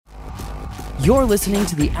You're listening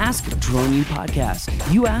to the Ask Drone U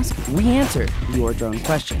podcast. You ask, we answer your drone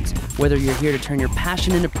questions. Whether you're here to turn your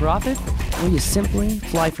passion into profit or you simply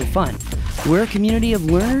fly for fun, we're a community of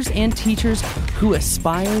learners and teachers who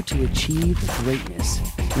aspire to achieve greatness.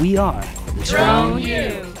 We are Drone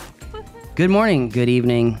U. Good morning, good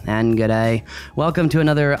evening, and good day. Welcome to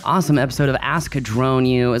another awesome episode of Ask Drone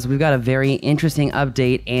U, as we've got a very interesting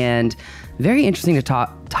update and very interesting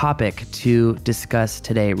topic to discuss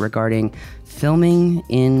today regarding filming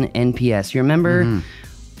in NPS. You remember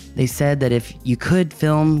they said that if you could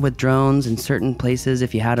film with drones in certain places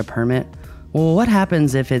if you had a permit, well, what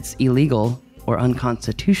happens if it's illegal or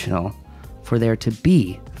unconstitutional for there to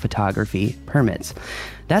be photography permits?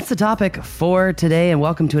 That's the topic for today, and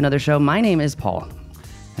welcome to another show. My name is Paul.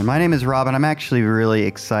 And my name is Rob, and I'm actually really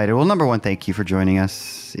excited. Well, number one, thank you for joining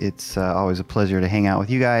us. It's always a pleasure to hang out with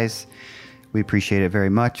you guys. We appreciate it very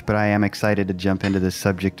much, but I am excited to jump into this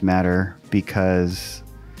subject matter because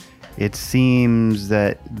it seems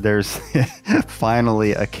that there's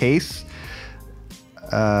finally a case,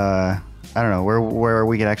 I don't know, where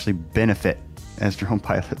we could actually benefit as drone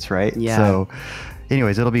pilots, right? Yeah. So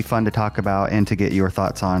anyways, it'll be fun to talk about and to get your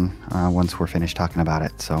thoughts on once we're finished talking about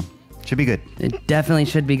it. So should be good. It definitely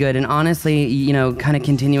should be good. And honestly, you know, kind of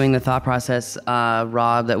continuing the thought process,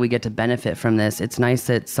 Rob, that we get to benefit from this. It's nice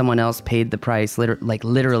that someone else paid the price,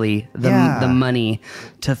 literally the money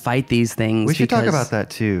to fight these things. We should talk about that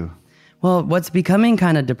too. Well, what's becoming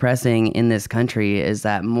kind of depressing in this country is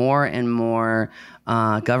that more and more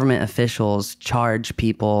government officials charge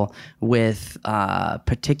people with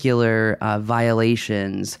particular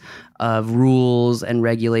violations of rules and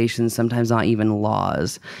regulations, sometimes not even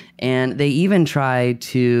laws. And they even try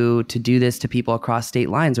to do this to people across state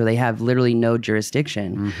lines where they have literally no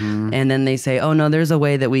jurisdiction. And then they say, oh no, there's a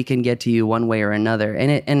way that we can get to you one way or another.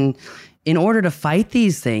 And in order to fight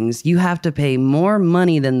these things, you have to pay more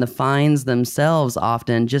money than the fines themselves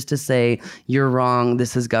often just to say, you're wrong,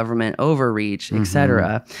 this is government overreach,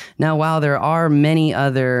 etc. Now, while there are many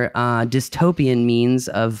other dystopian means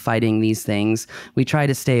of fighting these things, we try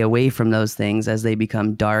to stay away from those things as they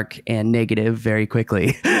become dark and negative very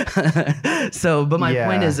quickly. But my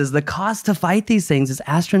point is the cost to fight these things is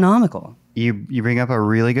astronomical. You bring up a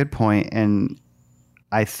really good point, and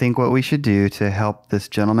I think what we should do to help this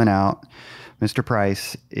gentleman out, Mr.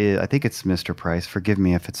 Price, I think it's Mr. Price. Forgive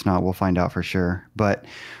me if it's not. We'll find out for sure. But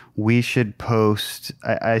we should post.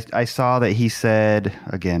 I saw that he said,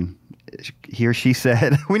 again, he or she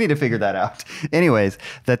said, we need to figure that out. Anyways,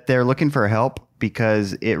 that they're looking for help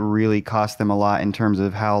because it really cost them a lot in terms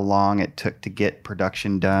of how long it took to get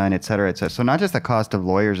production done, et cetera, et cetera. So not just the cost of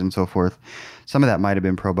lawyers and so forth. Some of that might have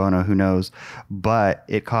been pro bono, who knows? But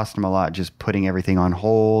it cost them a lot just putting everything on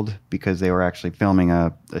hold because they were actually filming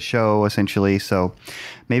a show, essentially. So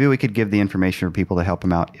maybe we could give the information for people to help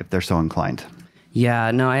them out if they're so inclined.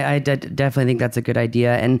 Yeah, no, I definitely think that's a good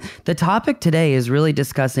idea. And the topic today is really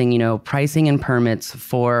discussing, you know, pricing and permits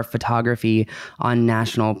for photography on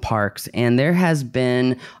national parks. And there has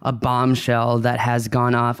been a bombshell that has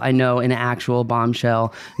gone off. I know, an actual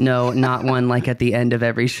bombshell. No, not one like at the end of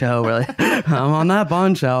every show. Really, I'm on that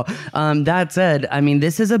bombshell. That said, I mean,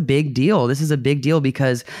 this is a big deal. This is a big deal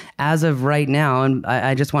because as of right now, and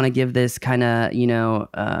I just want to give this kind of, you know,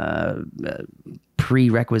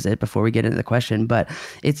 prerequisite before we get into the question, but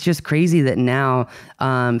it's just crazy that now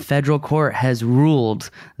federal court has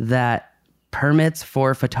ruled that permits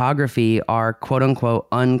for photography are quote unquote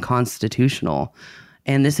unconstitutional.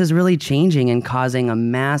 And this is really changing and causing a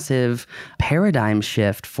massive paradigm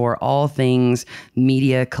shift for all things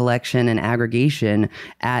media collection and aggregation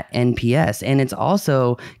at NPS. And it's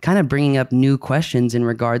also kind of bringing up new questions in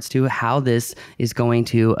regards to how this is going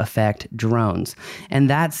to affect drones. And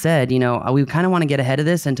that said, you know, we kind of want to get ahead of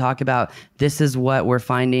this and talk about this is what we're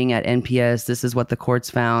finding at NPS. This is what the courts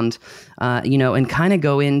found, you know, and kind of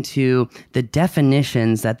go into the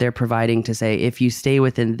definitions that they're providing to say, if you stay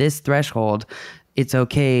within this threshold, it's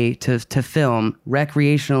okay to film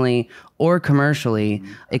recreationally or commercially,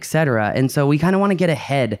 et cetera. And so we kind of want to get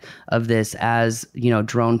ahead of this as, you know,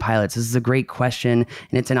 drone pilots. This is a great question,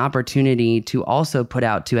 and it's an opportunity to also put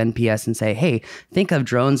out to NPS and say, hey, think of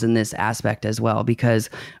drones in this aspect as well.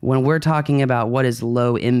 Because when we're talking about what is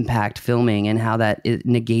low impact filming and how that it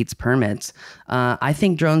negates permits, I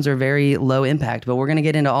think drones are very low impact, but we're going to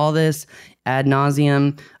get into all this ad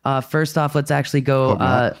nauseum. First off, let's actually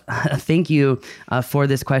go, thank you for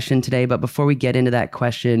this question today. But before we get into that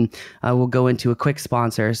question, we'll go into a quick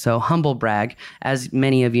sponsor. So humble brag, as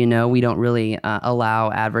many of you know, we don't really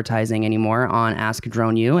allow advertising anymore on Ask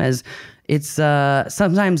Drone U, as it's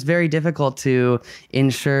sometimes very difficult to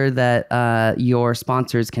ensure that your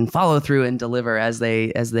sponsors can follow through and deliver as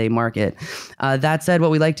they market. That said, what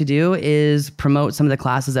we like to do is promote some of the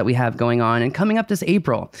classes that we have going on. And coming up this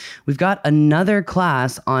April, we've got another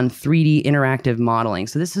class on 3D interactive modeling.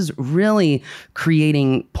 So this is really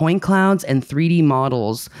creating point clouds and 3D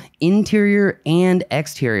models, interior and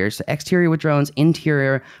exterior. So exterior with drones,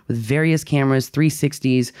 interior with various cameras,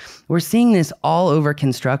 360s. We're seeing this all over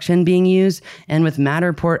construction being used. And with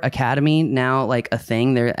Matterport Academy now like a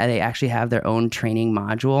thing, they actually have their own training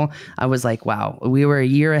module. I was like, wow, we were a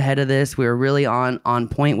year ahead of this. We were really on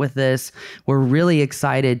point with this. We're really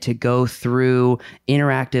excited to go through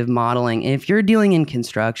interactive modeling. And if you're dealing in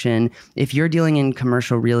construction, if you're dealing in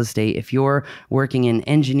commercial real estate, if you're working in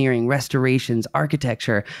engineering, restorations,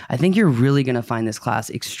 architecture, I think you're really going to find this class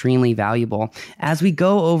extremely valuable. As we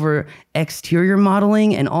go over exterior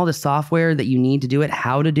modeling and all the software that you need to do it,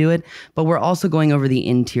 how to do it, but we're also going over the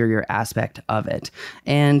interior aspect of it.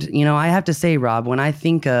 And, I have to say, Rob, when I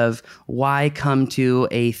think of why come to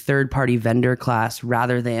a third-party vendor class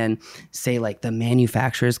rather than, say, like the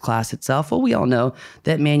manufacturer's class itself, well, we all know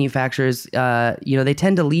that manufacturers, they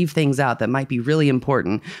tend to leave things out that might be really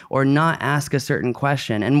important or not ask a certain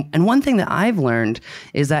question. And one thing that I've learned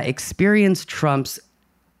is that experience trumps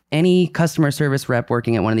any customer service rep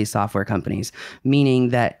working at one of these software companies, meaning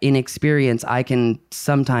that in experience, I can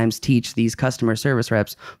sometimes teach these customer service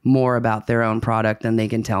reps more about their own product than they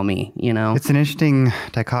can tell me, It's an interesting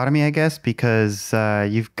dichotomy, I guess, because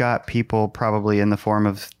you've got people probably in the form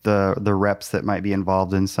of the reps that might be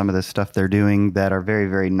involved in some of the stuff they're doing that are very,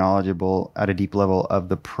 very knowledgeable at a deep level of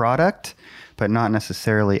the product, but not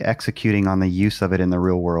necessarily executing on the use of it in the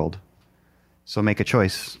real world. So make a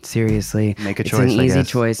choice. Seriously. Make a choice. It's an easy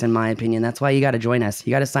choice, in my opinion. That's why you got to join us.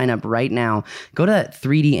 You got to sign up right now. Go to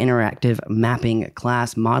 3D interactive mapping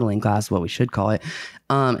class, modeling class, what we should call it.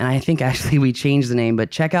 And I think actually we changed the name,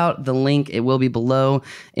 but check out the link. It will be below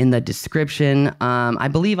in the description. I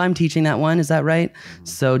believe I'm teaching that one. Is that right?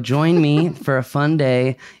 So join me for a fun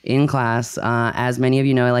day in class. As many of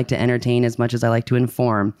you know, I like to entertain as much as I like to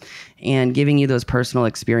inform, and giving you those personal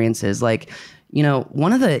experiences. Like,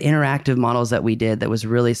 one of the interactive models that we did that was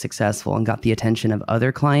really successful and got the attention of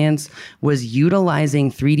other clients was utilizing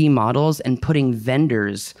 3D models and putting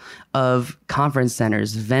vendors of conference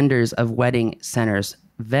centers, vendors of wedding centers,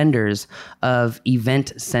 vendors of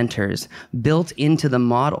event centers built into the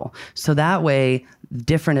model. So that way,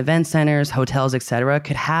 different event centers, hotels, etc.,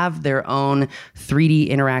 could have their own 3D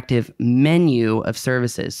interactive menu of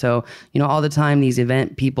services. So, all the time these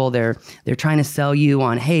event people, they're trying to sell you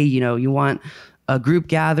on, hey, you want a group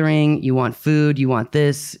gathering, you want food, you want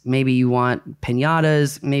this, maybe you want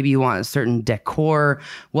piñatas, maybe you want a certain decor.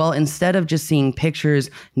 Well, instead of just seeing pictures,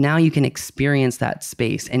 now you can experience that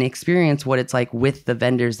space and experience what it's like with the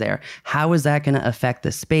vendors there. How is that going to affect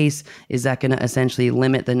the space? Is that going to essentially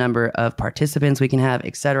limit the number of participants we can have,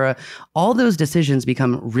 etc.? All those decisions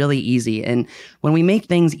become really easy. And when we make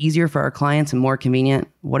things easier for our clients and more convenient,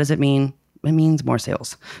 what does it mean? It means more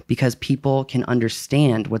sales, because people can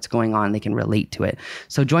understand what's going on. They can relate to it.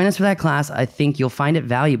 So join us for that class. I think you'll find it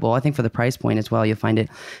valuable. I think for the price point as well, you'll find it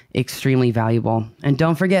extremely valuable. And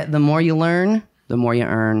don't forget, the more you learn, the more you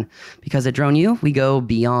earn, because at Drone U, we go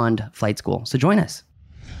beyond flight school. So join us.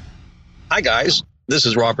 Hi, guys. This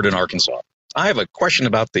is Robert in Arkansas. I have a question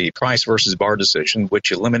about the Price versus Barr decision,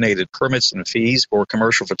 which eliminated permits and fees for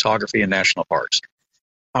commercial photography in national parks.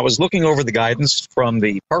 I was looking over the guidance from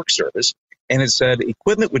the Park Service, and it said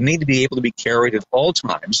equipment would need to be able to be carried at all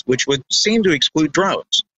times, which would seem to exclude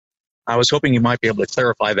drones. I was hoping you might be able to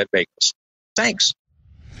clarify that vagueness. Thanks.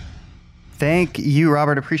 Thank you,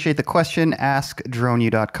 Robert. Appreciate the question.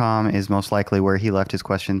 AskDroneU.com is most likely where he left his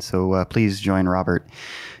question, so please join Robert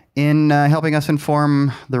in helping us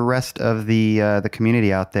inform the rest of the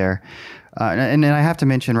community out there. And I have to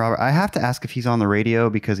mention, Robert, I have to ask if he's on the radio,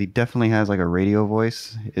 because he definitely has like a radio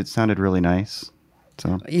voice. It sounded really nice.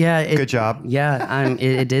 So yeah, good job. Yeah,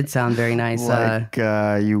 it did sound very nice.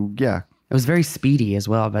 It was very speedy as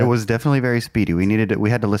well. But it was definitely very speedy. We needed it. We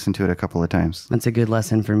had to listen to it a couple of times. That's a good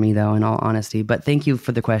lesson for me, though, in all honesty. But thank you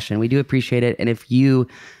for the question. We do appreciate it. And if you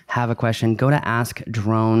have a question, go to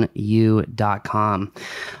AskDroneU.com.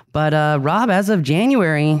 But Rob, as of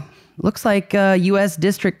January, looks like U.S.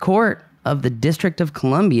 District Court of the District of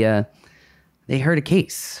Columbia, they heard a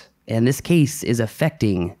case. And this case is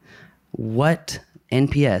affecting what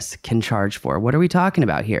NPS can charge for. What are we talking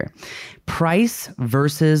about here? Price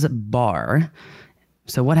versus Barr.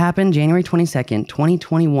 So what happened? January 22nd,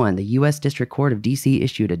 2021, the U.S. District Court of D.C.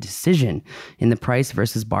 issued a decision in the Price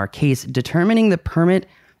versus Barr case determining the permit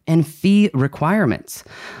and fee requirements.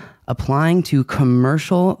 applying to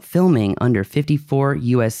commercial filming under 54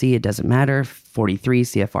 USC, it doesn't matter, 43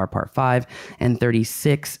 CFR Part 5, and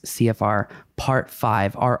 36 CFR Part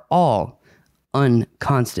 5 are all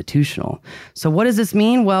unconstitutional. So what does this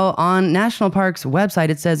mean? Well, on National Parks website,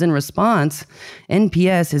 it says in response,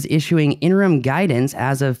 NPS is issuing interim guidance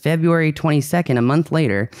as of February 22nd, a month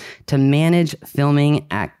later, to manage filming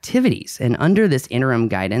activities. And under this interim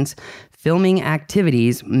guidance, filming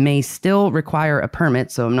activities may still require a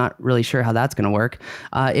permit, so I'm not really sure how that's going to work,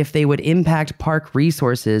 if they would impact park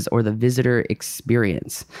resources or the visitor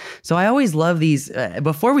experience. So I always love these.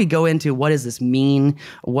 Before we go into what does this mean,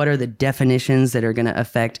 what are the definitions that are going to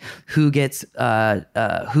affect who gets,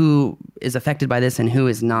 who is affected by this and who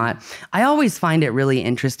is not, I always find it really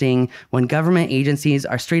interesting when government agencies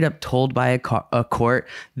are straight up told by a court,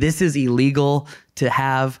 this is illegal to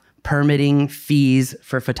have permitting fees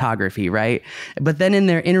for photography, right? But then in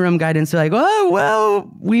their interim guidance, they're like, oh, well,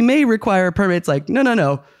 we may require a permit. It's like,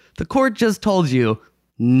 no. The court just told you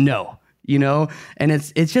no, And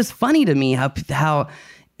it's just funny to me how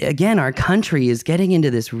again, our country is getting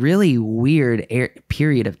into this really weird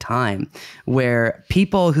period of time where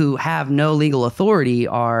people who have no legal authority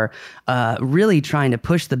are really trying to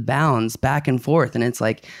push the bounds back and forth. And it's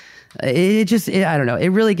like, I don't know. It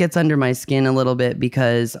really gets under my skin a little bit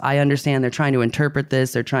because I understand they're trying to interpret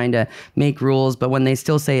this. They're trying to make rules. But when they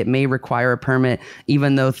still say it may require a permit,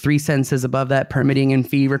 even though 3 sentences above that permitting and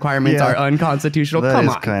fee requirements are unconstitutional, that come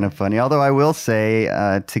is on. Kind of funny. Although I will say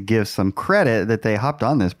to give some credit that they hopped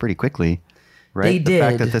on this pretty quickly. Right? They did. The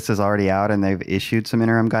fact that this is already out and they've issued some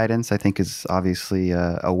interim guidance, I think is obviously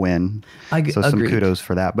a win. So some kudos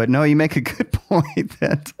for that. But no, you make a good point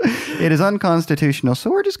that it is unconstitutional. So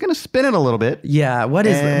we're just going to spin it a little bit. Yeah. What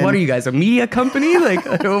are you guys, a media company?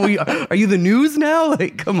 Like, are you the news now?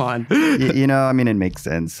 Like, come on. It makes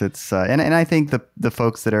sense. It's and I think the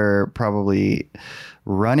folks that are probably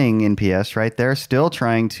running NPS, right, they're still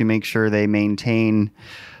trying to make sure they maintain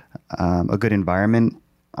a good environment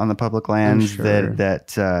on the public lands, sure.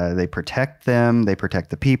 that they protect them, they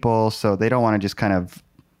protect the people, so they don't want to just kind of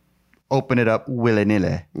open it up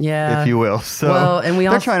willy-nilly, if you will. So and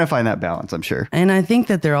they're trying to find that balance, I'm sure. And I think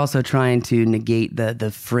that they're also trying to negate the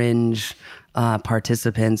fringe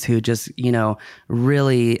participants who just,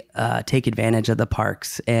 really take advantage of the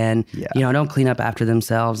parks and, don't clean up after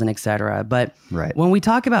themselves and et cetera. But when we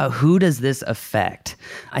talk about who does this affect,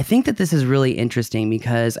 I think that this is really interesting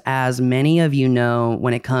because as many of you know,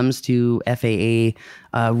 when it comes to FAA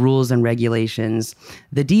rules and regulations,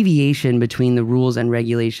 the deviation between the rules and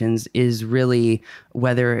regulations is really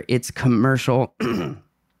whether it's commercial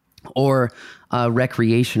or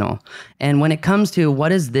recreational. And when it comes to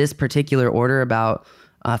what is this particular order about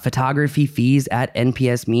photography fees at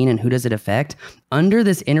NPS mean and who does it affect, under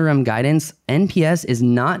this interim guidance, NPS is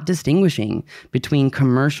not distinguishing between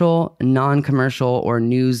commercial, non-commercial, or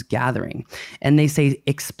news gathering. And they say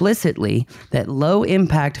explicitly that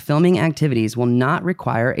low-impact filming activities will not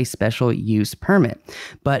require a special use permit.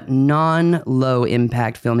 But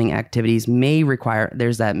non-low-impact filming activities may require,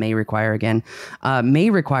 there's that may require again, may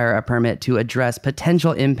require a permit to address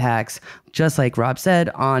potential impacts, just like Rob said,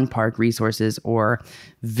 on park resources or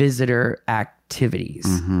visitor activities.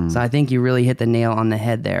 Mm-hmm. So I think you really hit the nail on the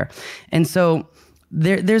head there. And so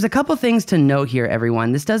there's a couple things to note here,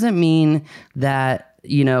 everyone. This doesn't mean that,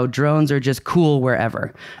 drones are just cool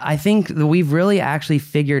wherever. I think that we've really actually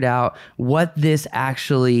figured out what this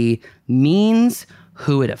actually means,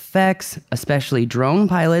 who it affects, especially drone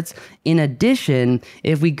pilots. In addition,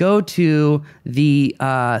 if we go to the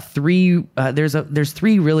there's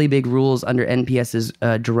 3 really big rules under NPS's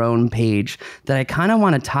drone page that I kind of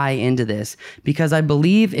want to tie into this, because I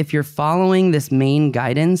believe if you're following this main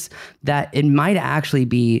guidance, that it might actually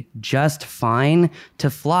be just fine to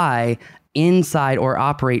fly inside or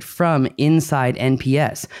operate from inside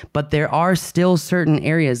NPS. But there are still certain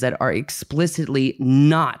areas that are explicitly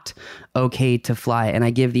not okay to fly. And I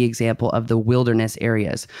give the example of the wilderness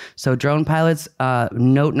areas. So drone pilots,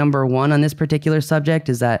 note number 1 on this particular subject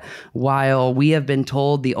is that while we have been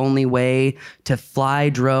told the only way to fly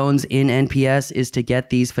drones in NPS is to get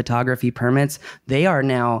these photography permits, they are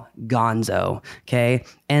now gonzo, okay?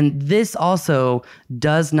 And this also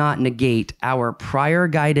does not negate our prior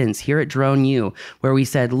guidance here at Drone U, where we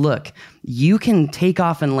said, look, you can take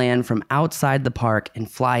off and land from outside the park and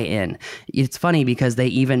fly in. It's funny because they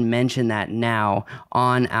even mention that now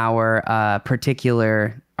on our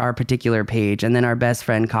particular page. And then our best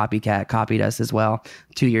friend Copycat copied us as well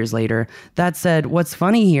 2 years later. That said, what's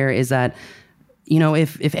funny here is that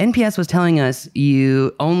if NPS was telling us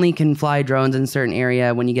you only can fly drones in a certain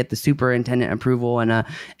area when you get the superintendent approval and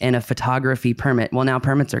a photography permit, well, now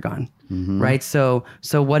permits are gone, right? So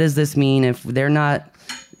what does this mean if they're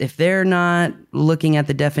not looking at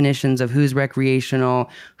the definitions of who's recreational,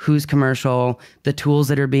 who's commercial, the tools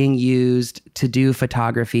that are being used to do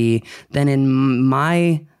photography? Then in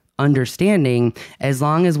my understanding, as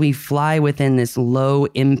long as we fly within this low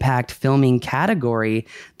impact filming category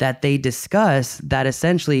that they discuss, that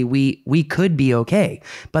essentially we could be okay.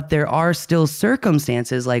 But there are still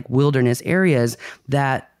circumstances like wilderness areas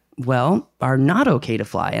that, well, are not okay to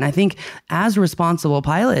fly. And I think as responsible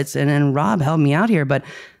pilots, and Rob helped me out here, but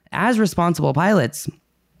as responsible pilots,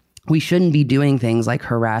 we shouldn't be doing things like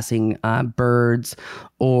harassing birds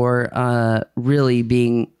or really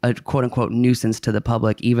being a quote unquote nuisance to the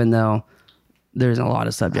public, even though there's a lot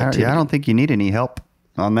of subjectivity. I don't think you need any help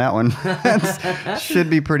on that one.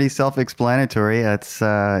 Should be pretty self-explanatory. It's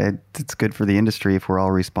good for the industry if we're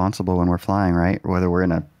all responsible when we're flying, right? Whether we're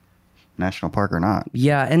in a national park or not.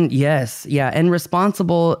 Yeah. And yes. Yeah. And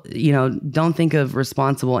responsible, don't think of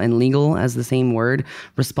responsible and legal as the same word.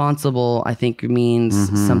 Responsible, I think, means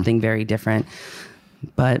something very different.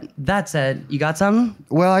 But that said, you got something?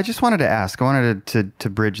 Well, I just wanted to ask. I wanted to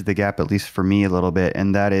bridge the gap, at least for me, a little bit.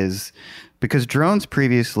 And that is because drones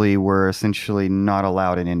previously were essentially not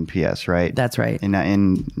allowed in NPS, right? That's right.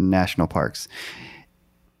 In national parks.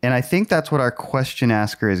 And I think that's what our question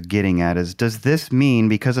asker is getting at is, does this mean,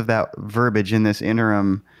 because of that verbiage in this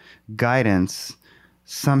interim guidance,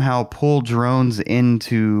 somehow pull drones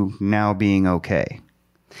into now being okay?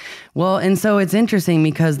 Well, and so it's interesting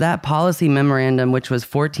because that policy memorandum, which was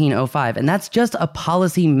 1405, and that's just a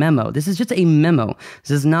policy memo. This is just a memo. This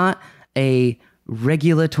is not a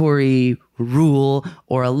regulatory rule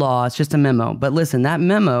or a law. It's just a memo. But listen, that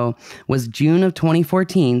memo was June of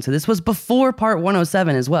 2014. So this was before Part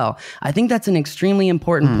 107 as well. I think that's an extremely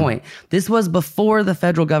important point. This was before the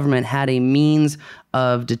federal government had a means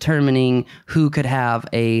of determining who could have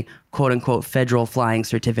a quote unquote federal flying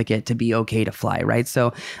certificate to be okay to fly, right?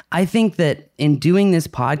 So I think that in doing this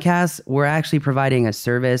podcast, we're actually providing a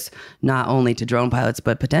service not only to drone pilots,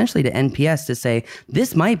 but potentially to NPS to say,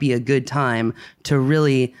 this might be a good time to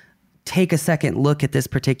really take a second look at this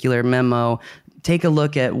particular memo, take a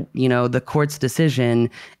look at, the court's decision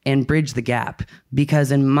and bridge the gap.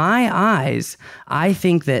 Because in my eyes, I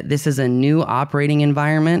think that this is a new operating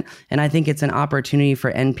environment. And I think it's an opportunity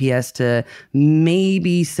for NPS to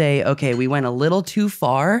maybe say, okay, we went a little too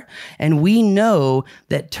far. And we know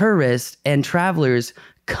that tourists and travelers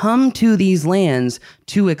come to these lands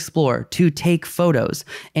to explore, to take photos.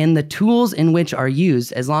 And the tools in which are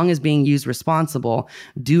used, as long as being used responsible,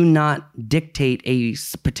 do not dictate a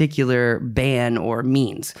particular ban or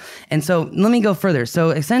means. And so let me go further. So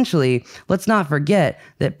essentially, let's not forget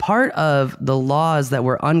that part of the laws that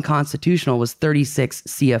were unconstitutional was 36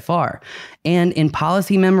 CFR. And in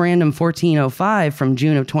Policy Memorandum 1405 from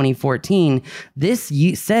June of 2014, this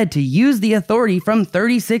said to use the authority from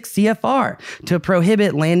 36 CFR to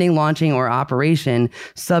prohibit landing, launching, or operation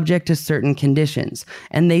subject to certain conditions.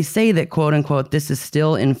 And they say that, quote unquote, this is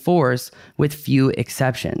still in force with few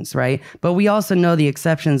exceptions, right? But we also know the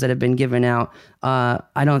exceptions that have been given out,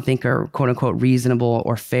 I don't think are, quote unquote, reasonable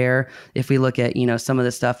or fair. If we look at, some of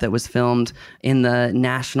the stuff that was filmed in the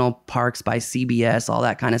national parks by CBS, all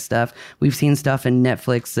that kind of stuff. We've seen stuff in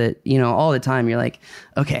Netflix that, all the time you're like,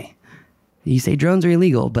 okay, you say drones are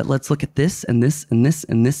illegal, but let's look at this and this and this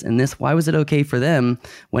and this and this. Why was it okay for them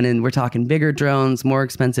when we're talking bigger drones, more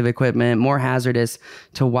expensive equipment, more hazardous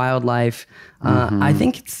to wildlife? I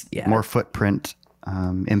think it's more footprint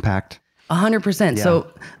impact. 100%. Yeah. So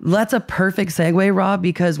that's a perfect segue, Rob,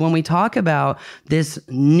 because when we talk about this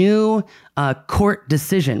new court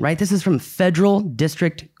decision, right? This is from Federal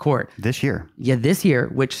District Court. This year. Yeah, this year,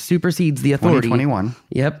 which supersedes the authority. 2021.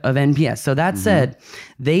 Yep, of NPS. So that said,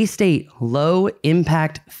 they state low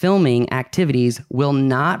impact filming activities will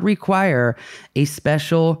not require a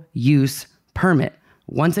special use permit.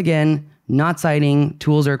 Once again, not citing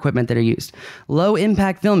tools or equipment that are used. Low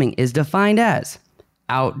impact filming is defined as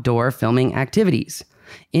outdoor filming activities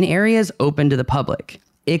in areas open to the public,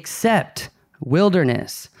 except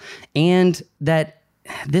wilderness. And that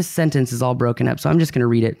this sentence is all broken up, so I'm just going to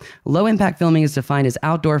read it. Low impact filming is defined as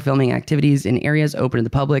outdoor filming activities in areas open to the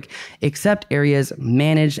public, except areas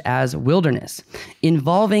managed as wilderness,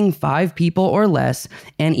 involving 5 people or less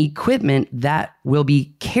and equipment that will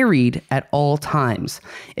be carried at all times,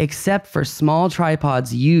 except for small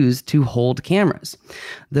tripods used to hold cameras.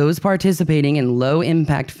 Those participating in low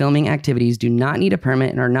impact filming activities do not need a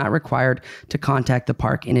permit and are not required to contact the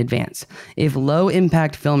park in advance. If low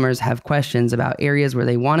impact filmers have questions about areas where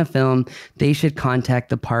they want to film, they should contact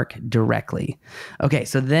the park directly. Okay,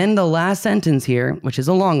 so then the last sentence here, which is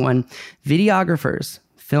a long one, videographers,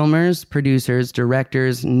 filmers, producers,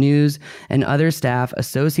 directors, news, and other staff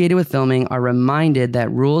associated with filming are reminded that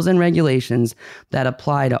rules and regulations that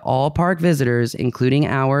apply to all park visitors, including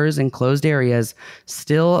hours and closed areas,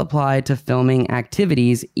 still apply to filming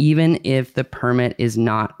activities, even if the permit is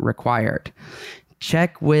not required.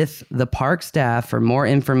 Check with the park staff for more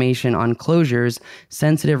information on closures,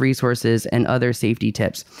 sensitive resources, and other safety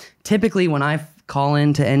tips. Typically, when I call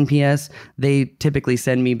into NPS, they typically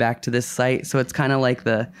send me back to this site. So it's kind of like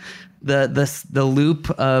the loop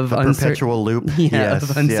of perpetual loop,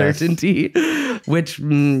 of uncertainty, which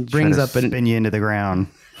brings up spin you into the ground,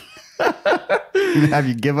 have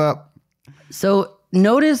you give up. So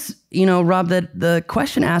notice, Rob, that the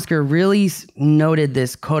question asker really noted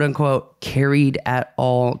this quote unquote carried at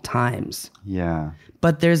all times. Yeah.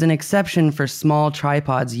 But there's an exception for small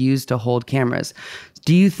tripods used to hold cameras.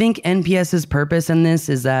 Do you think NPS's purpose in this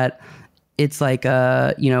is that it's like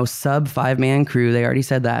a, sub 5-man crew? They already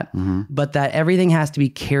said that, but that everything has to be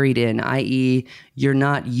carried in, i.e. you're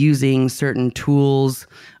not using certain tools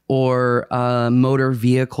or motor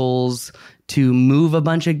vehicles to move a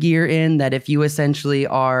bunch of gear in, that if you essentially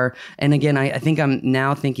are, and again, I think I'm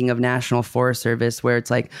now thinking of National Forest Service, where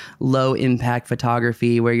it's like low impact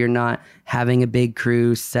photography, where you're not having a big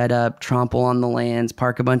crew set up, trample on the lands,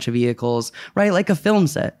 park a bunch of vehicles, right? Like a film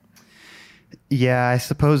set. Yeah, I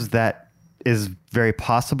suppose that is very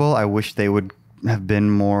possible. I wish they would have been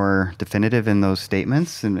more definitive in those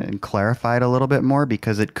statements and clarified a little bit more,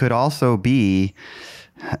 because it could also be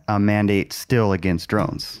a mandate still against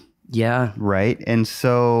drones. Yeah. Right. And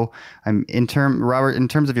so Robert, in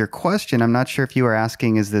terms of your question, I'm not sure if you were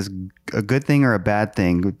asking, is this a good thing or a bad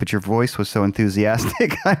thing? But your voice was so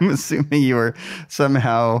enthusiastic. I'm assuming you were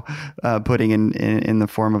somehow putting in the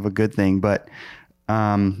form of a good thing. But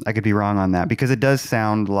I could be wrong on that, because it does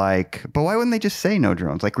sound like, but why wouldn't they just say no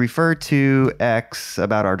drones? Like, refer to X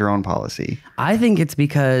about our drone policy. I think it's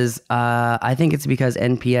because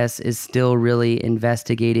NPS is still really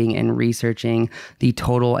investigating and researching the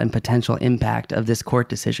total and potential impact of this court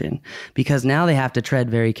decision, because now they have to tread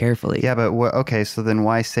very carefully. Yeah, but okay, so then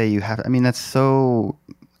why say you have? I mean, that's so.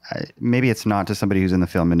 Maybe it's not to somebody who's in the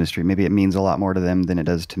film industry. Maybe it means a lot more to them than it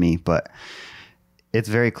does to me, but it's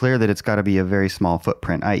very clear that it's got to be a very small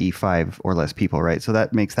footprint, i.e. 5 or less people, right? So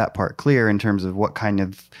that makes that part clear in terms of what kind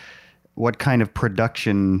of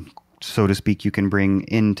production, so to speak, you can bring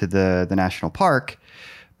into the national park.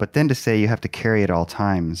 But then to say you have to carry at all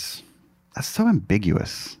times, that's so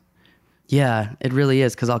ambiguous. Yeah, it really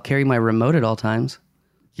is, because I'll carry my remote at all times.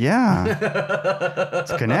 Yeah.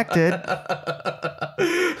 It's connected.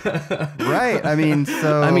 Right. I mean,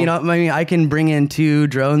 I can bring in 2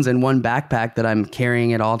 drones and 1 backpack that I'm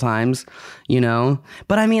carrying at all times,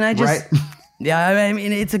 But I mean, right. Yeah, I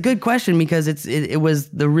mean, it's a good question, because it was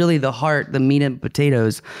the meat and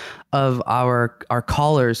potatoes of our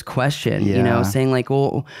caller's question, saying like,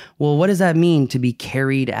 well, what does that mean to be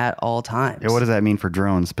carried at all times? Yeah, what does that mean for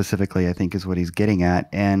drones specifically, I think is what he's getting at.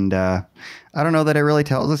 And I don't know that it really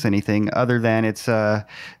tells us anything other than it's, at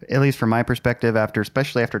least from my perspective,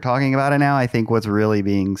 especially after talking about it now, I think what's really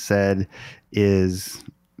being said is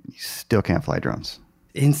you still can't fly drones.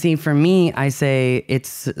 And see, for me, I say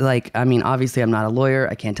it's like, I mean, obviously I'm not a lawyer.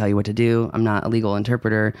 I can't tell you what to do. I'm not a legal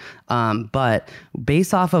interpreter. But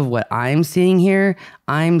based off of what I'm seeing here,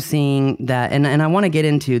 I'm seeing that, and I want to get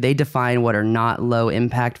into, they define what are not low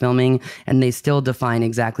impact filming, and they still define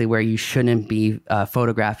exactly where you shouldn't be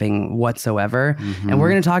photographing whatsoever. And we're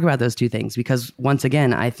going to talk about those 2 things, because once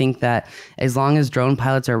again, I think that as long as drone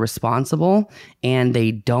pilots are responsible and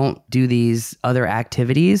they don't do these other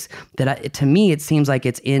activities, that to me, it seems like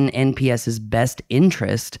it's in NPS's best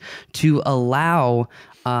interest to allow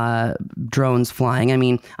drones flying. I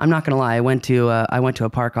mean, I'm not gonna lie. I went to a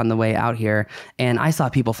park on the way out here, and I saw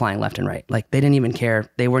people flying left and right. Like, they didn't even care.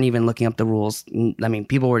 They weren't even looking up the rules. I mean,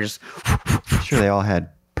 people were just. Sure, they all had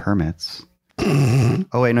permits.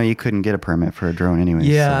 Oh, wait, no, you couldn't get a permit for a drone anyway.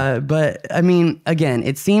 Yeah, but I mean, again,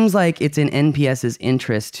 it seems like it's in NPS's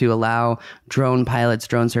interest to allow drone pilots,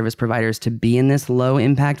 drone service providers to be in this low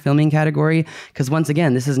impact filming category. Because once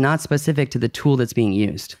again, this is not specific to the tool that's being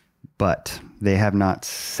used. But they have not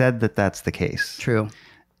said that that's the case. True.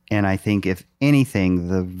 And I think, if anything,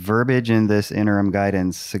 the verbiage in this interim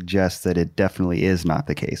guidance suggests that it definitely is not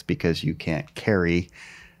the case, because you can't carry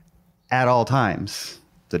at all times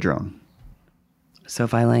the drone. So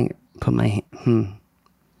if I like put my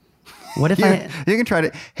what if You I can try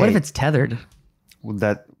to. what if hey, it's tethered?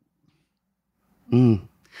 that?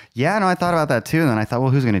 Yeah, no, I thought about that too, and then I thought,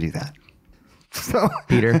 well, who's going to do that? So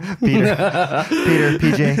Peter. PJ.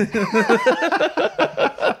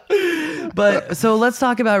 But so let's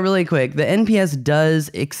talk about really quick. The NPS does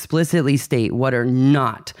explicitly state what are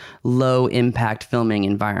not low impact filming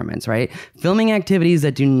environments, right? Filming activities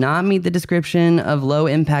that do not meet the description of low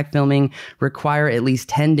impact filming require at least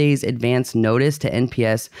 10 days advance notice to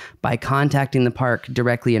NPS by contacting the park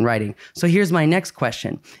directly in writing. So here's my next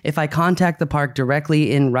question. If I contact the park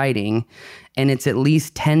directly in writing and it's at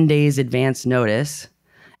least 10 days advance notice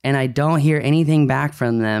and I don't hear anything back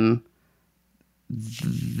from them,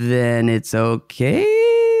 then it's okay.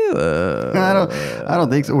 I don't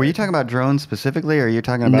think so. Were you talking about drones specifically, or are you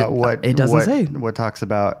talking about what it doesn't say. What talks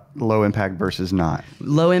about low impact versus not?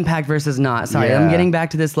 Low impact versus not. Sorry, Yeah. I'm getting back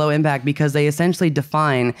to this low impact because they essentially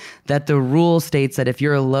define that the rule states that if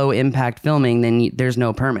you're a low impact filming, then there's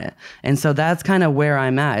no permit. And so that's kind of where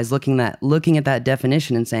I'm at, is looking at that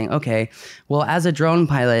definition and saying, okay, well, as a drone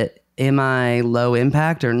pilot, am I low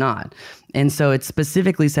impact or not? And so it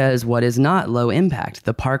specifically says what is not low impact.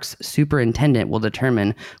 The park's superintendent will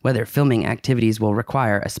determine whether filming activities will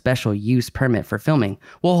require a special use permit for filming.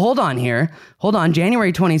 Well, hold on here. Hold on.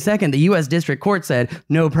 January 22nd, the U.S. District Court said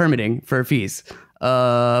no permitting for fees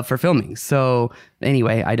for filming. So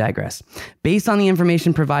anyway, I digress. Based on the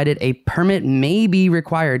information provided, a permit may be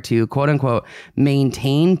required to, quote unquote,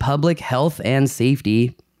 maintain public health and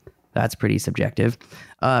safety. That's pretty subjective.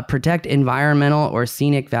 Protect environmental or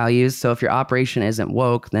scenic values. So if your operation isn't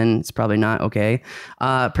woke, then it's probably not okay.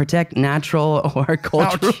 Protect natural or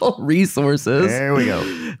cultural resources. There we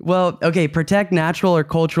go. Well, okay, protect natural or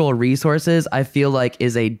cultural resources, I feel like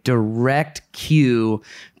is a direct cue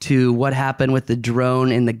to what happened with the drone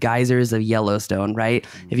in the geysers of Yellowstone, right?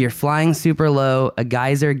 If you're flying super low, a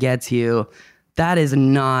geyser gets you, that is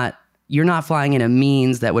not, you're not flying in a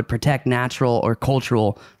means that would protect natural or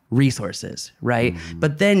cultural resources, right?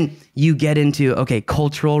 But then you get into, okay,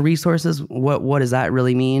 cultural resources. What does that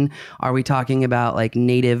really mean? Are we talking about like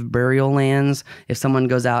native burial lands? If someone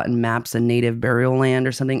goes out and maps a native burial land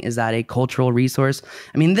or something, is that a cultural resource?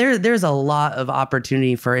 I mean, there's a lot of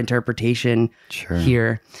opportunity for interpretation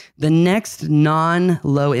here. The next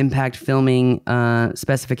non-low impact filming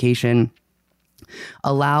specification: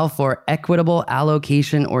 allow for equitable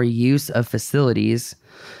allocation or use of facilities.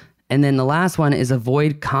 And then the last one is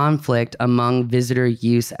avoid conflict among visitor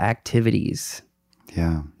use activities.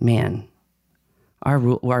 Yeah. Man, our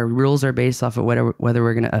rules are based off of whether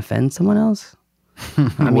we're going to offend someone else.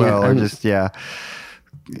 I mean, I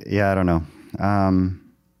don't know.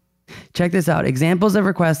 Check this out. Examples of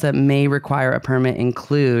requests that may require a permit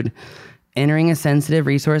include entering a sensitive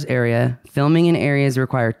resource area, filming in areas that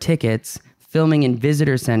require tickets, filming in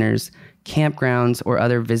visitor centers, campgrounds, or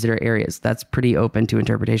other visitor areas. That's pretty open to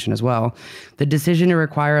interpretation as well. The decision to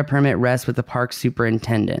require a permit rests with the park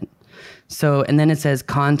superintendent. So, and then it says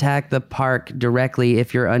contact the park directly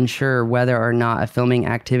if you're unsure whether or not a filming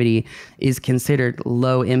activity is considered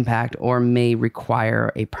low impact or may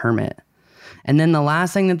require a permit. And then the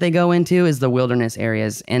last thing that they go into is the wilderness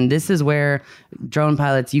areas. And this is where drone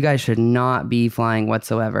pilots, you guys should not be flying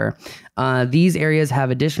whatsoever. These areas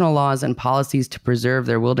have additional laws and policies to preserve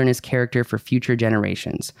their wilderness character for future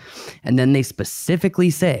generations. And then they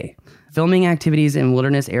specifically say, filming activities in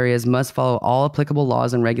wilderness areas must follow all applicable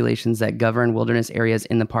laws and regulations that govern wilderness areas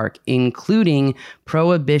in the park, including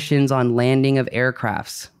prohibitions on landing of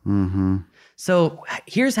aircrafts. Mm-hmm. So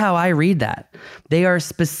here's how I read that. They are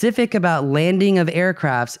specific about landing of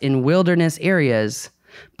aircrafts in wilderness areas,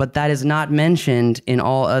 but that is not mentioned in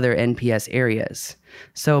all other NPS areas.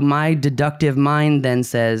 So my deductive mind then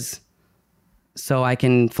says, so I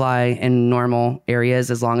can fly in normal areas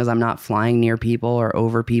as long as I'm not flying near people or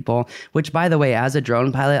over people, which, by the way, as a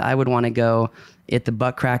drone pilot, I would want to go at the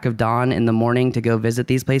butt crack of dawn in the morning to go visit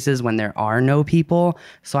these places when there are no people,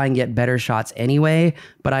 so I can get better shots anyway.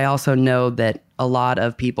 But I also know that a lot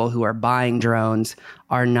of people who are buying drones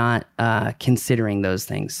are not considering those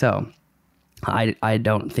things. So I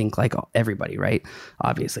don't think like everybody, right?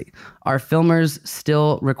 Obviously. Are filmers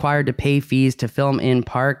still required to pay fees to film in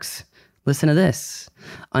parks? Listen to this.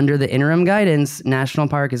 Under the interim guidance, National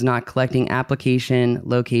Park is not collecting application,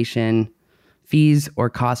 location, fees, or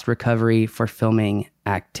cost recovery for filming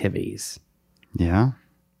activities. Yeah.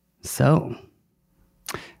 So.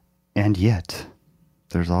 And yet,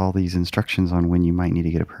 there's all these instructions on when you might need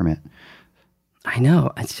to get a permit. I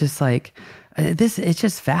know. It's just like it's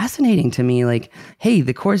just fascinating to me. Like, hey,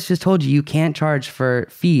 the courts just told you can't charge for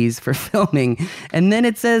fees for filming. And then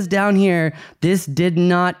it says down here, this did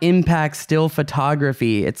not impact still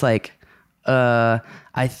photography. It's like,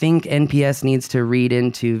 I think NPS needs to read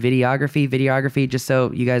into videography, just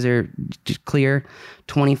so you guys are just clear,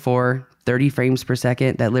 24, 30 frames per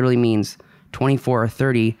second. That literally means 24 or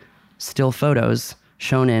 30 still photos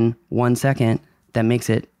shown in 1 second. That makes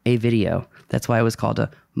it a video. That's why it was called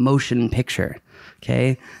a motion picture.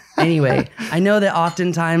 Okay. Anyway, I know that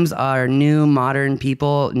oftentimes our new modern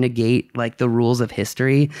people negate like the rules of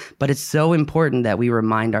history, but it's so important that we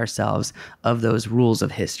remind ourselves of those rules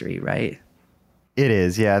of history, right? It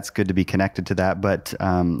is. Yeah, it's good to be connected to that. But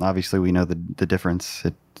obviously we know the difference.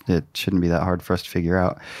 It shouldn't be that hard for us to figure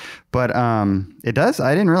out. But it does.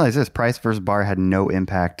 I didn't realize this. Price versus Barr had no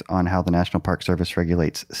impact on how the National Park Service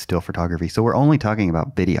regulates still photography. So we're only talking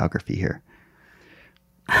about videography here.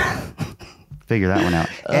 Figure that one out.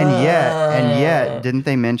 And yet, didn't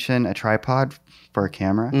they mention a tripod for a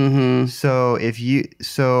camera? Mm-hmm.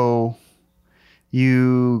 So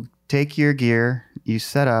you take your gear, you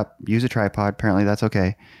set up, use a tripod. Apparently that's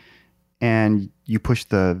okay. And you push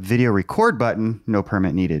the video record button, no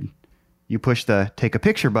permit needed. You push the take a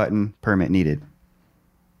picture button, permit needed.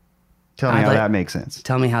 Tell me how that makes sense.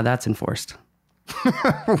 Tell me how that's enforced.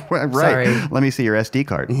 Right. Sorry. Let me see your SD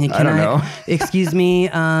card. I don't know. Excuse me.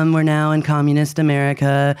 We're now in communist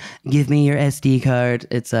America. Give me your SD card.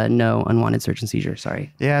 It's a no unwanted search and seizure.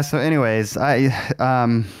 Sorry. Yeah. So anyways, I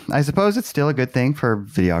suppose it's still a good thing for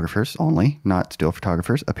videographers only, not still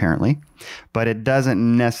photographers, apparently. But it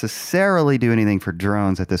doesn't necessarily do anything for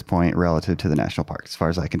drones at this point relative to the national park, as far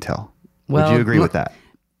as I can tell. Well, would you agree with that?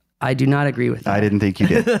 I do not agree with that. I didn't think you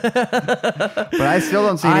did. But I still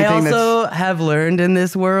don't see anything I also have learned in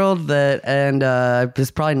this world that, and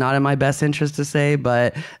it's probably not in my best interest to say,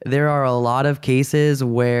 but there are a lot of cases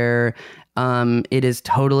where it is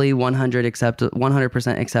totally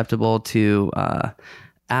 100% acceptable to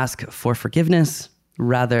ask for forgiveness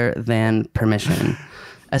rather than permission.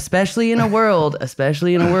 Especially in a world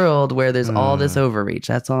where there's all this overreach.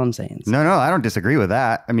 That's all I'm saying. No, I don't disagree with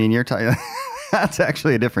that. I mean, you're talking... That's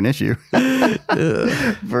actually a different issue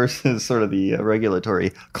versus sort of the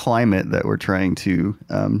regulatory climate that we're trying to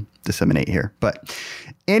disseminate here. But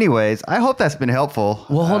anyways, I hope that's been helpful.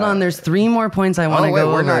 Well, hold on. There's 3 more points I want to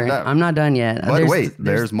go over. I'm not done yet. But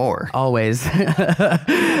there's more. Always.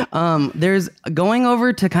 There's going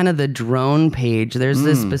over to kind of the drone page. There's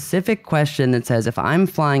this specific question that says, if I'm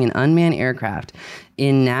flying an unmanned aircraft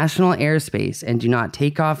in national airspace and do not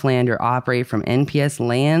take off, land, or operate from NPS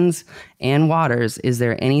lands and waters, is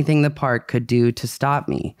there anything the park could do to stop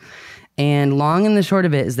me? And long and the short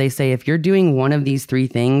of it is they say if you're doing one of these 3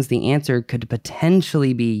 things, the answer could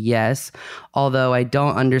potentially be yes. Although I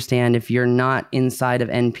don't understand, if you're not inside of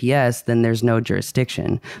NPS, then there's no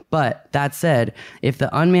jurisdiction. But that said, if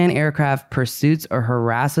the unmanned aircraft pursues or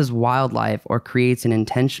harasses wildlife or creates an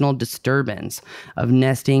intentional disturbance of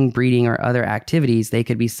nesting, breeding, or other activities, they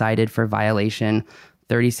could be cited for violation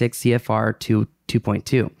 36 CFR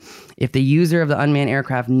 2.2. If the user of the unmanned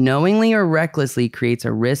aircraft knowingly or recklessly creates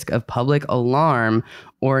a risk of public alarm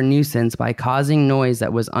or nuisance by causing noise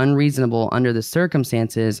that was unreasonable under the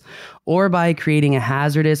circumstances, or by creating a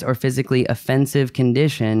hazardous or physically offensive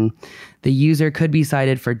condition, the user could be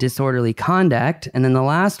cited for disorderly conduct. And then the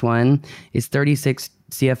last one is 36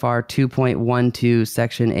 CFR 2.12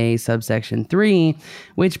 Section A subsection 3,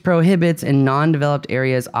 which prohibits in non-developed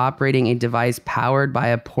areas operating a device powered by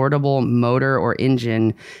a portable motor or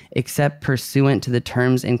engine except pursuant to the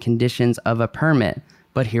terms and conditions of a permit.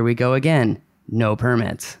 But here we go again, no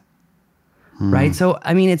permits. Right. So,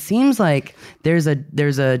 I mean, it seems like there's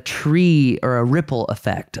a tree or a ripple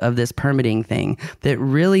effect of this permitting thing that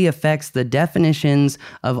really affects the definitions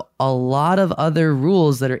of a lot of other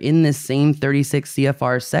rules that are in this same 36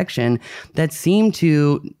 CFR section that seem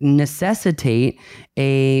to necessitate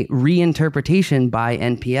a reinterpretation by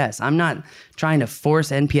NPS. I'm not trying to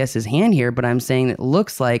force NPS's hand here, but I'm saying it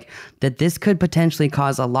looks like that this could potentially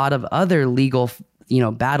cause a lot of other legal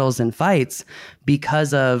battles and fights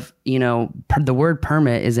because of, the word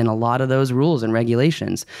permit is in a lot of those rules and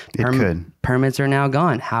regulations. It could. Permits are now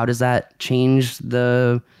gone. How does that change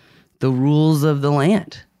the the rules of the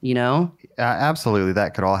land, you know? Absolutely,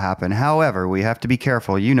 that could all happen. However, we have to be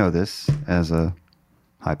careful. You know this as a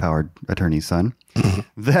high-powered attorney's son,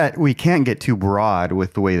 that we can't get too broad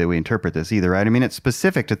with the way that we interpret this either, right? I mean, it's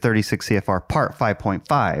specific to 36 CFR Part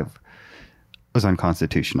 5.5 was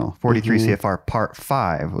unconstitutional. 43 CFR Part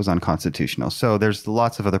 5 was unconstitutional. So there's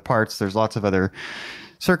lots of other parts. There's lots of other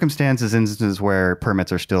circumstances, instances where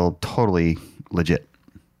permits are still totally legit.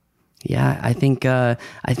 Yeah, I think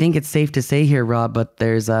it's safe to say here, Rob, but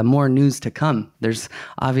there's more news to come. There's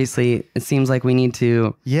obviously, it seems like we need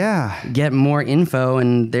to get more info,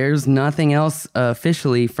 and there's nothing else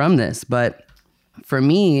officially from this. But for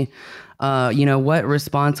me, what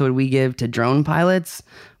response would we give to drone pilots?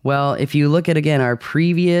 Well, if you look at, again, our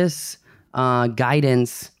previous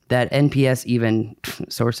guidance that NPS, even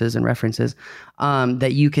sources and references,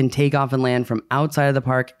 that you can take off and land from outside of the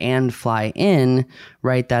park and fly in,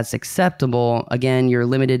 right? That's acceptable. Again, you're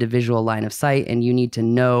limited to visual line of sight, and you need to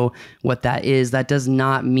know what that is. That does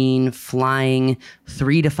not mean flying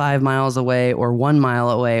 3 to 5 miles away or 1 mile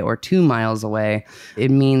away or 2 miles away. It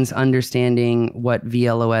means understanding what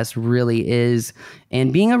VLOS really is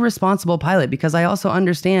and being a responsible pilot, because I also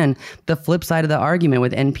understand the flip side of the argument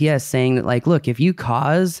with NPS saying that, like, look, if you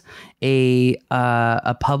cause a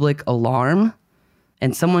public alarm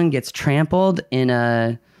and someone gets trampled in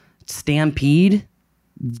a stampede,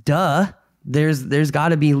 there's got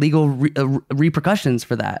to be legal repercussions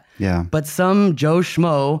for that. Yeah. But some Joe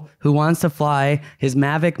Schmo who wants to fly his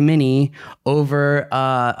Mavic Mini over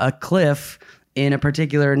a cliff in a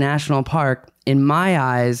particular national park, in my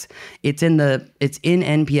eyes, it's in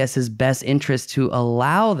NPS's best interest to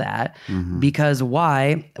allow that. Because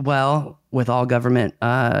why? Well, with all government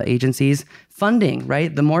agencies, funding,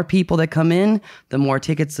 right? The more people that come in, the more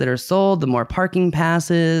tickets that are sold, the more parking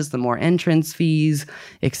passes, the more entrance fees,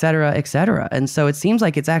 et cetera, et cetera. And so it seems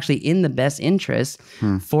like it's actually in the best interest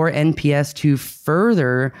for NPS to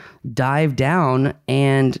further dive down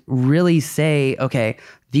and really say, okay,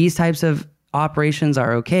 these types of operations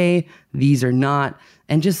are okay, these are not,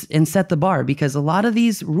 and set the bar, because a lot of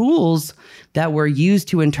these rules that were used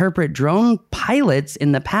to interpret drone pilots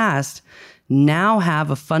in the past now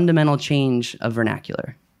have a fundamental change of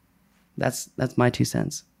vernacular. That's my 2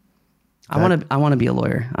 cents. I want to be a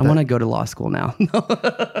lawyer. I want to go to law school now.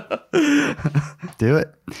 Do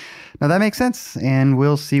it. Now that makes sense, and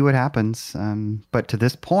we'll see what happens. But to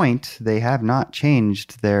this point, they have not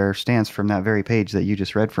changed their stance from that very page that you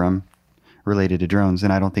just read from, related to drones,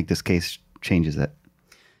 and I don't think this case changes it.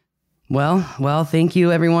 Well, thank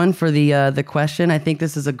you everyone for the question. I think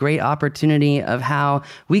this is a great opportunity of how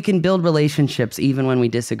we can build relationships even when we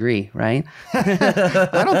disagree, right?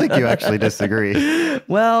 I don't think you actually disagree.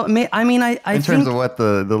 Well, I mean, I in terms of what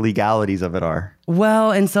the legalities of it are.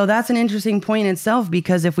 Well, and so that's an interesting point in itself,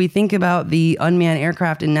 because if we think about the unmanned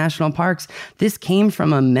aircraft in national parks, this came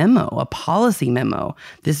from a memo, a policy memo.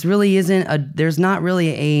 This really there's not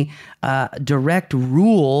really a direct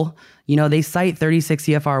rule. You know, they cite 36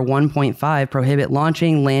 CFR 1.5, prohibit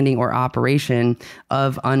launching, landing, or operation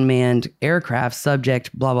of unmanned aircraft subject,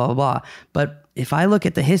 blah, blah, blah. But if I look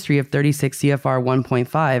at the history of 36 CFR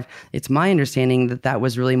 1.5, it's my understanding that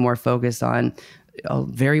was really more focused on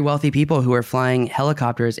very wealthy people who are flying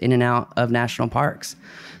helicopters in and out of national parks.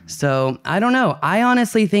 So I don't know. I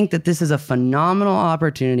honestly think that this is a phenomenal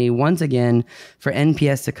opportunity, once again, for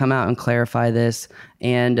NPS to come out and clarify this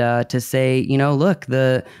and to say, look,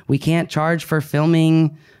 we can't charge for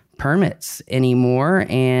filming permits anymore.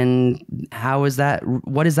 And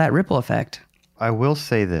what is that ripple effect? I will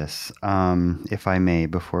say this, if I may,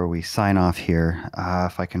 before we sign off here,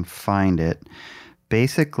 if I can find it.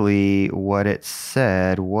 Basically, what it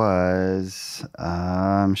said was,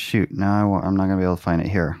 I'm not going to be able to find it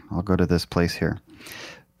here. I'll go to this place here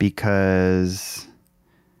because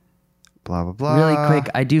blah, blah, blah. Really quick,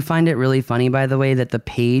 I do find it really funny, by the way, that the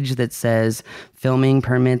page that says filming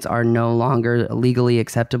permits are no longer legally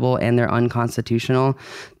acceptable and they're unconstitutional,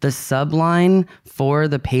 the subline for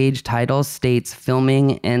the page title states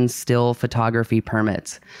filming and still photography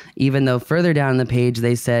permits. Even though further down the page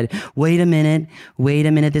they said, wait a minute,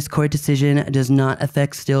 this court decision does not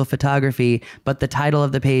affect still photography, but the title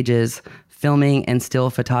of the page is filming and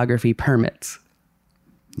still photography permits.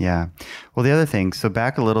 Yeah. Well, the other thing, so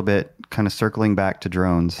back a little bit, kind of circling back to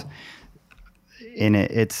drones, in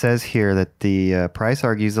it says here that the Price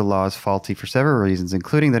argues the law is faulty for several reasons,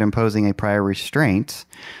 including that imposing a prior restraint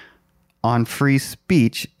on free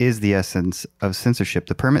speech is the essence of censorship.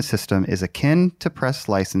 The permit system is akin to press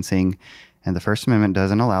licensing, and the First Amendment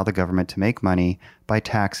doesn't allow the government to make money by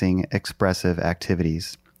taxing expressive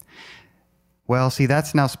activities. Well, see,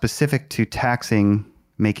 that's now specific to taxing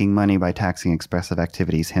making money by taxing expressive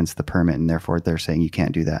activities, hence the permit, and therefore they're saying you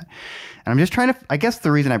can't do that. And I'm just trying to, I guess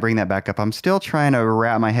the reason I bring that back up, I'm still trying to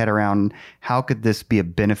wrap my head around how could this be a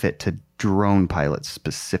benefit to drone pilots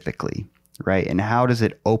specifically, right? And how does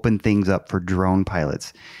it open things up for drone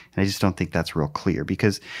pilots? And I just don't think that's real clear,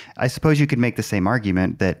 because I suppose you could make the same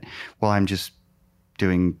argument that, well, I'm just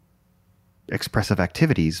doing expressive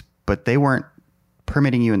activities, but they weren't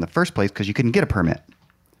permitting you in the first place because you couldn't get a permit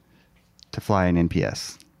to fly an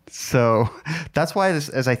NPS. So that's why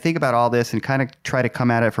as I think about all this and kind of try to come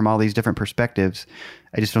at it from all these different perspectives,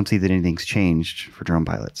 I just don't see that anything's changed for drone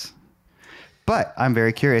pilots. But I'm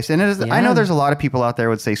very curious. And I know there's a lot of people out there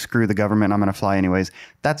would say, screw the government, I'm going to fly anyways.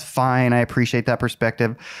 That's fine. I appreciate that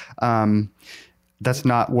perspective. That's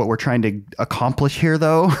not what we're trying to accomplish here,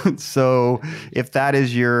 though. So if that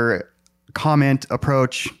is your comment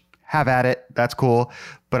approach, have at it. That's cool.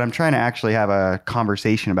 But I'm trying to actually have a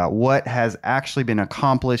conversation about what has actually been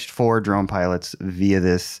accomplished for drone pilots via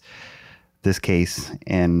this case.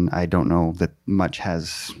 And I don't know that much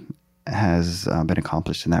has been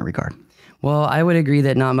accomplished in that regard. Well, I would agree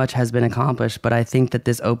that not much has been accomplished, but I think that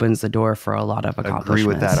this opens the door for a lot of accomplishments. I agree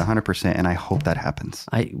with that 100%, and I hope that happens.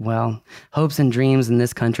 Well, hopes and dreams in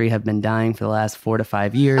this country have been dying for the last 4 to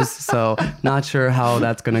 5 years, so not sure how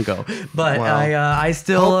that's going to go. But I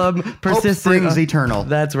still persist. Hope springs eternal.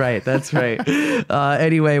 That's right. That's right.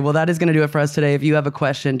 Anyway, well, that is going to do it for us today. If you have a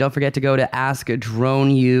question, don't forget to go to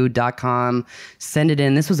askdroneu.com. Send it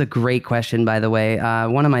in. This was a great question, by the way.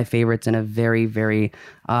 One of my favorites in a very, very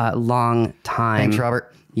long time. Thanks,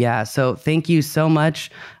 Robert. Yeah, so thank you so much.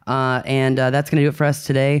 And that's going to do it for us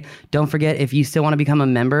today. Don't forget, if you still want to become a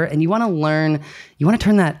member and you want to learn, you want to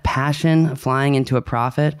turn that passion of flying into a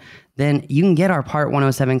profit, then you can get our Part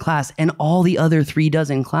 107 class and all the other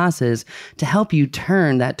 36 classes to help you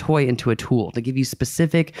turn that toy into a tool, to give you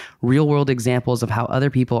specific real-world examples of how other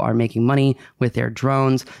people are making money with their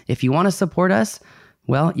drones. If you want to support us,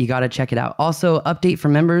 well, you got to check it out. Also, update for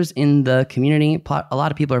members in the community. A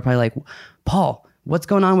lot of people are probably like, Paul, what's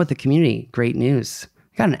going on with the community? Great news.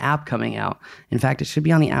 I got an app coming out. In fact, it should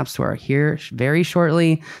be on the App Store here very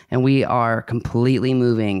shortly. And we are completely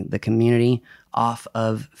moving the community off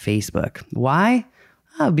of Facebook. Why?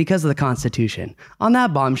 Because of the Constitution. On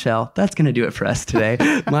that bombshell, that's going to do it for us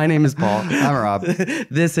today. My name is Paul. I'm Rob.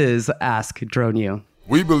 This is Ask Drone U.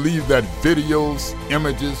 We believe that videos,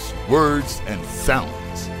 images, words, and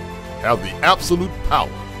sounds have the absolute power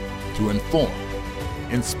to inform,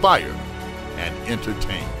 inspire, and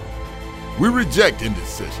entertain. We reject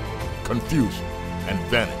indecision, confusion, and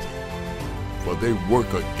vanity, for they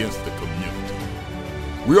work against the community.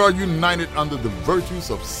 We are united under the virtues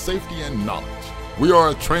of safety and knowledge. We are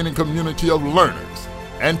a training community of learners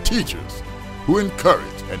and teachers who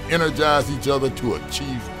encourage and energize each other to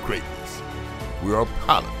achieve greatness. We are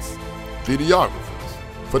pilots, videographers,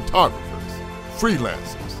 photographers,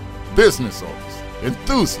 freelancers, business owners,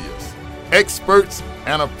 enthusiasts, experts,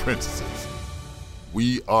 and apprentices.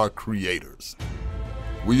 We are creators.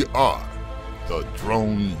 We are the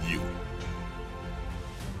Drone U.